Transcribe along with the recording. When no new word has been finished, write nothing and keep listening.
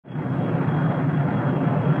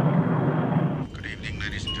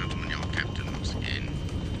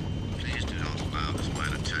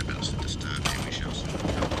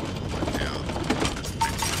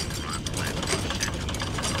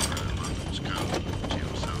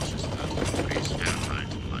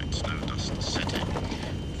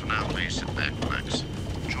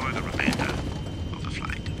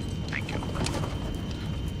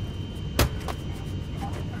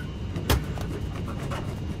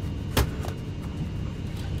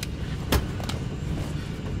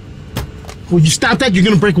Will you stop that? You're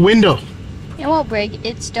gonna break a window. It won't break,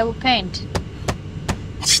 it's double paint.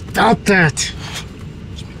 Stop that.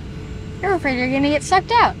 You're afraid you're gonna get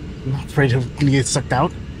sucked out. I'm not afraid I'm gonna get sucked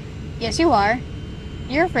out. Yes, you are.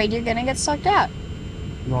 You're afraid you're gonna get sucked out.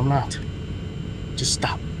 No, I'm not. Just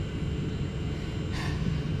stop.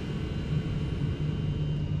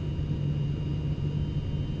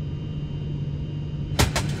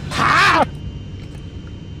 Ha!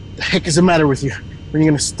 The heck is the matter with you? When are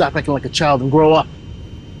you gonna stop acting like a child and grow up?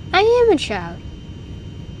 I am a child.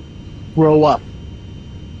 Grow up.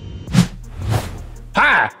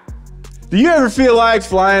 Hi! Do you ever feel like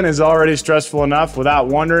flying is already stressful enough without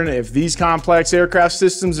wondering if these complex aircraft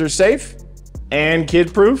systems are safe and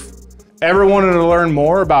kid-proof? Ever wanted to learn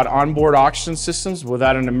more about onboard oxygen systems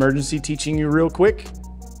without an emergency teaching you real quick?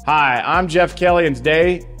 Hi, I'm Jeff Kelly, and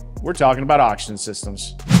today we're talking about oxygen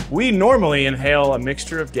systems. We normally inhale a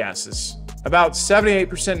mixture of gases, about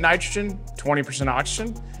 78% nitrogen, 20%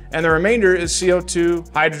 oxygen, and the remainder is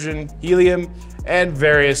CO2, hydrogen, helium, and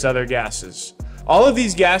various other gases. All of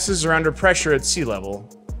these gases are under pressure at sea level,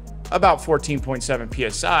 about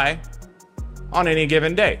 14.7 psi, on any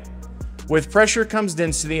given day. With pressure comes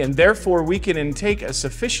density, and therefore we can intake a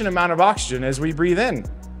sufficient amount of oxygen as we breathe in.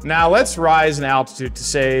 Now let's rise in altitude to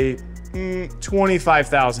say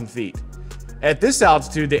 25,000 feet. At this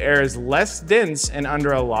altitude, the air is less dense and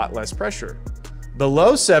under a lot less pressure.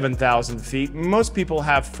 Below 7,000 feet, most people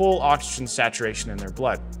have full oxygen saturation in their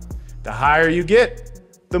blood. The higher you get,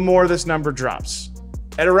 the more this number drops.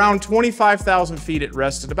 At around 25,000 feet, it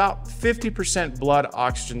rests at about 50% blood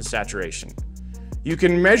oxygen saturation. You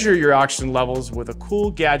can measure your oxygen levels with a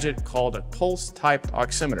cool gadget called a pulse-type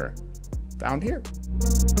oximeter, found here.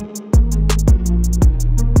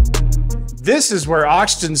 This is where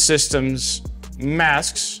oxygen systems,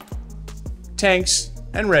 masks, tanks,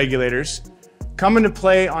 and regulators come into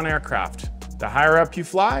play on aircraft. The higher up you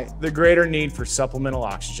fly, the greater need for supplemental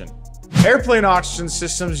oxygen. Airplane oxygen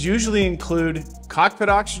systems usually include cockpit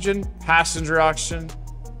oxygen, passenger oxygen,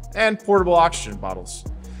 and portable oxygen bottles.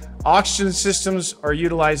 Oxygen systems are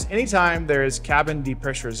utilized anytime there is cabin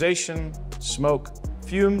depressurization, smoke,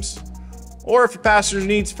 fumes, or if a passenger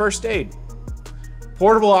needs first aid.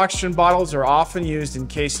 Portable oxygen bottles are often used in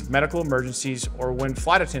case of medical emergencies or when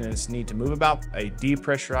flight attendants need to move about a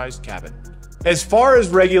depressurized cabin. As far as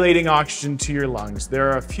regulating oxygen to your lungs, there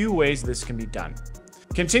are a few ways this can be done.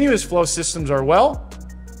 Continuous flow systems are, well,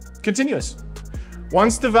 continuous.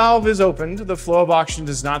 Once the valve is opened, the flow of oxygen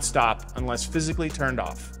does not stop unless physically turned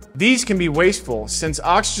off. These can be wasteful since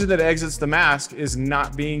oxygen that exits the mask is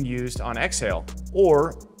not being used on exhale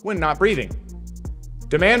or when not breathing.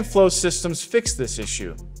 Demand flow systems fix this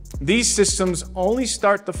issue. These systems only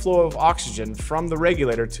start the flow of oxygen from the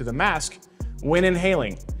regulator to the mask when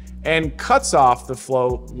inhaling and cuts off the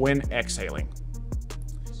flow when exhaling.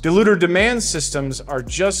 Diluter demand systems are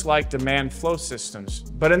just like demand flow systems,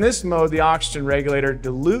 but in this mode, the oxygen regulator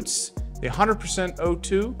dilutes the 100%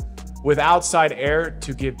 O2 with outside air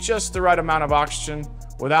to give just the right amount of oxygen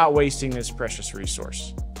without wasting this precious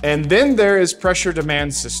resource. And then there is pressure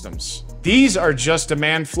demand systems. These are just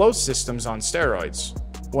demand flow systems on steroids.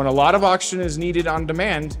 When a lot of oxygen is needed on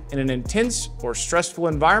demand in an intense or stressful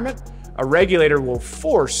environment, a regulator will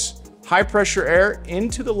force high pressure air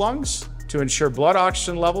into the lungs to ensure blood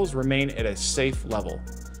oxygen levels remain at a safe level.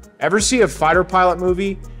 Ever see a fighter pilot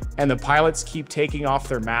movie and the pilots keep taking off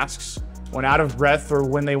their masks when out of breath or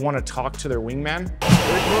when they want to talk to their wingman?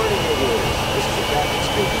 Good morning, aviators. This is the captain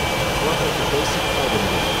speaking. Welcome to basic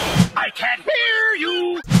flight. I can't hear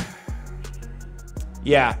you!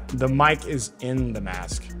 Yeah, the mic is in the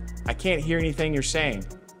mask. I can't hear anything you're saying.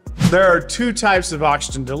 There are two types of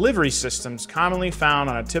oxygen delivery systems commonly found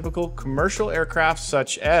on a typical commercial aircraft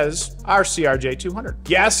such as our CRJ-200.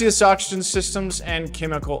 Gaseous oxygen systems and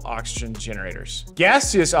chemical oxygen generators.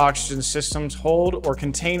 Gaseous oxygen systems hold or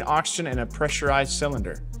contain oxygen in a pressurized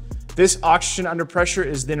cylinder. This oxygen under pressure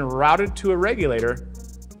is then routed to a regulator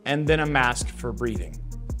and then a mask for breathing.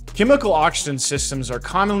 Chemical oxygen systems are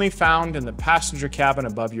commonly found in the passenger cabin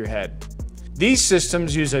above your head. These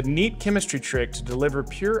systems use a neat chemistry trick to deliver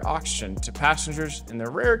pure oxygen to passengers in the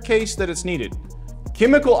rare case that it's needed.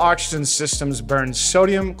 Chemical oxygen systems burn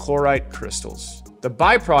sodium chloride crystals. The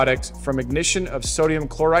byproduct from ignition of sodium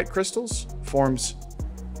chloride crystals forms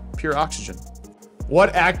pure oxygen.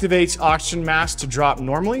 What activates oxygen mass to drop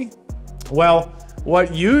normally? Well,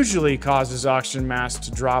 what usually causes oxygen mass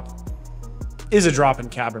to drop is a drop in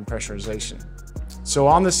cabin pressurization. So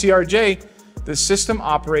on the CRJ, the system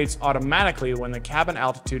operates automatically when the cabin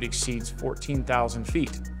altitude exceeds 14,000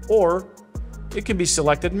 feet, or it can be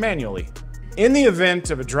selected manually. In the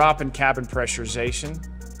event of a drop in cabin pressurization,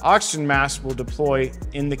 oxygen masks will deploy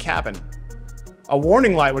in the cabin. A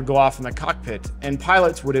warning light would go off in the cockpit, and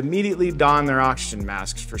pilots would immediately don their oxygen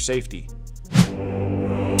masks for safety.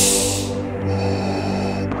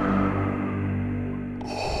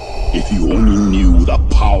 If you only knew the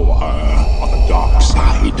power of the dark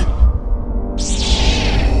side.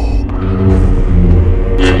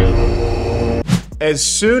 As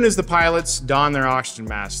soon as the pilots don their oxygen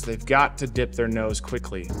masks, they've got to dip their nose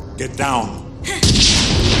quickly. Get down.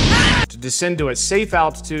 To descend to a safe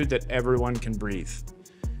altitude that everyone can breathe.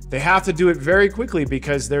 They have to do it very quickly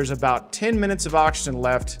because there's about 10 minutes of oxygen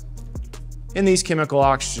left in these chemical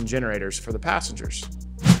oxygen generators for the passengers.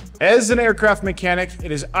 As an aircraft mechanic,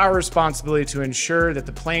 it is our responsibility to ensure that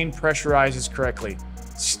the plane pressurizes correctly,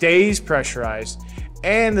 stays pressurized,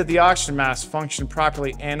 and that the oxygen masks function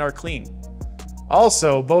properly and are clean.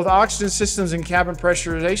 Also, both oxygen systems and cabin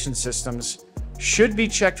pressurization systems should be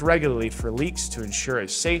checked regularly for leaks to ensure a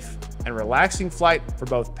safe and relaxing flight for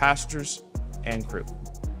both passengers and crew.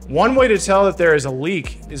 One way to tell that there is a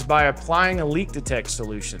leak is by applying a leak detect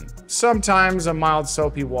solution, sometimes a mild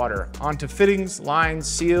soapy water, onto fittings, lines,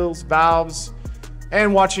 seals, valves,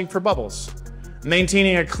 and watching for bubbles.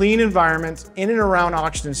 Maintaining a clean environment in and around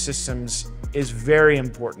oxygen systems is very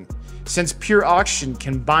important, since pure oxygen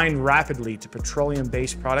can bind rapidly to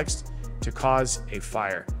petroleum-based products to cause a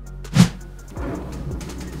fire.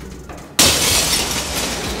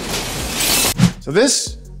 So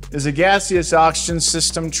this is a gaseous oxygen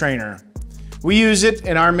system trainer. We use it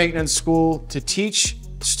in our maintenance school to teach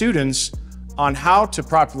students on how to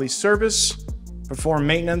properly service, perform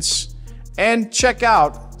maintenance, and check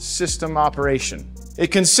out system operation. It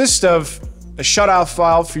consists of a shutoff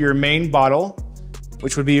valve for your main bottle,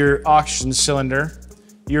 which would be your oxygen cylinder,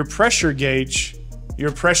 your pressure gauge,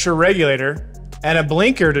 your pressure regulator, and a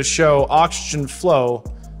blinker to show oxygen flow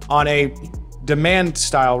on a demand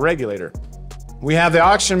style regulator. We have the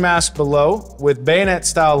oxygen mask below with bayonet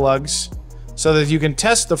style lugs so that you can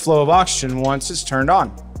test the flow of oxygen once it's turned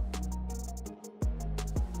on.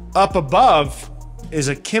 Up above is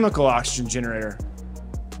a chemical oxygen generator,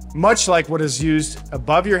 much like what is used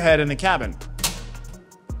above your head in the cabin.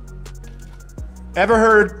 Ever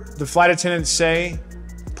heard the flight attendant say,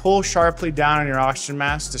 pull sharply down on your oxygen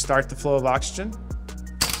mask to start the flow of oxygen?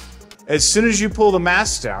 As soon as you pull the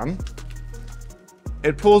mask down,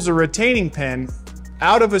 it pulls a retaining pin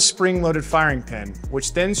out of a spring-loaded firing pin,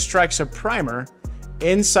 which then strikes a primer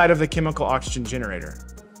inside of the chemical oxygen generator.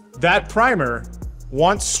 That primer,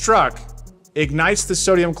 once struck, ignites the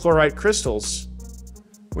sodium chloride crystals,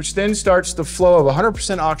 which then starts the flow of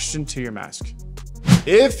 100% oxygen to your mask.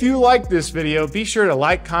 If you like this video, be sure to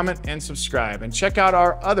like, comment, and subscribe, and check out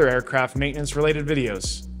our other aircraft maintenance-related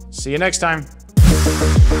videos. See you next time.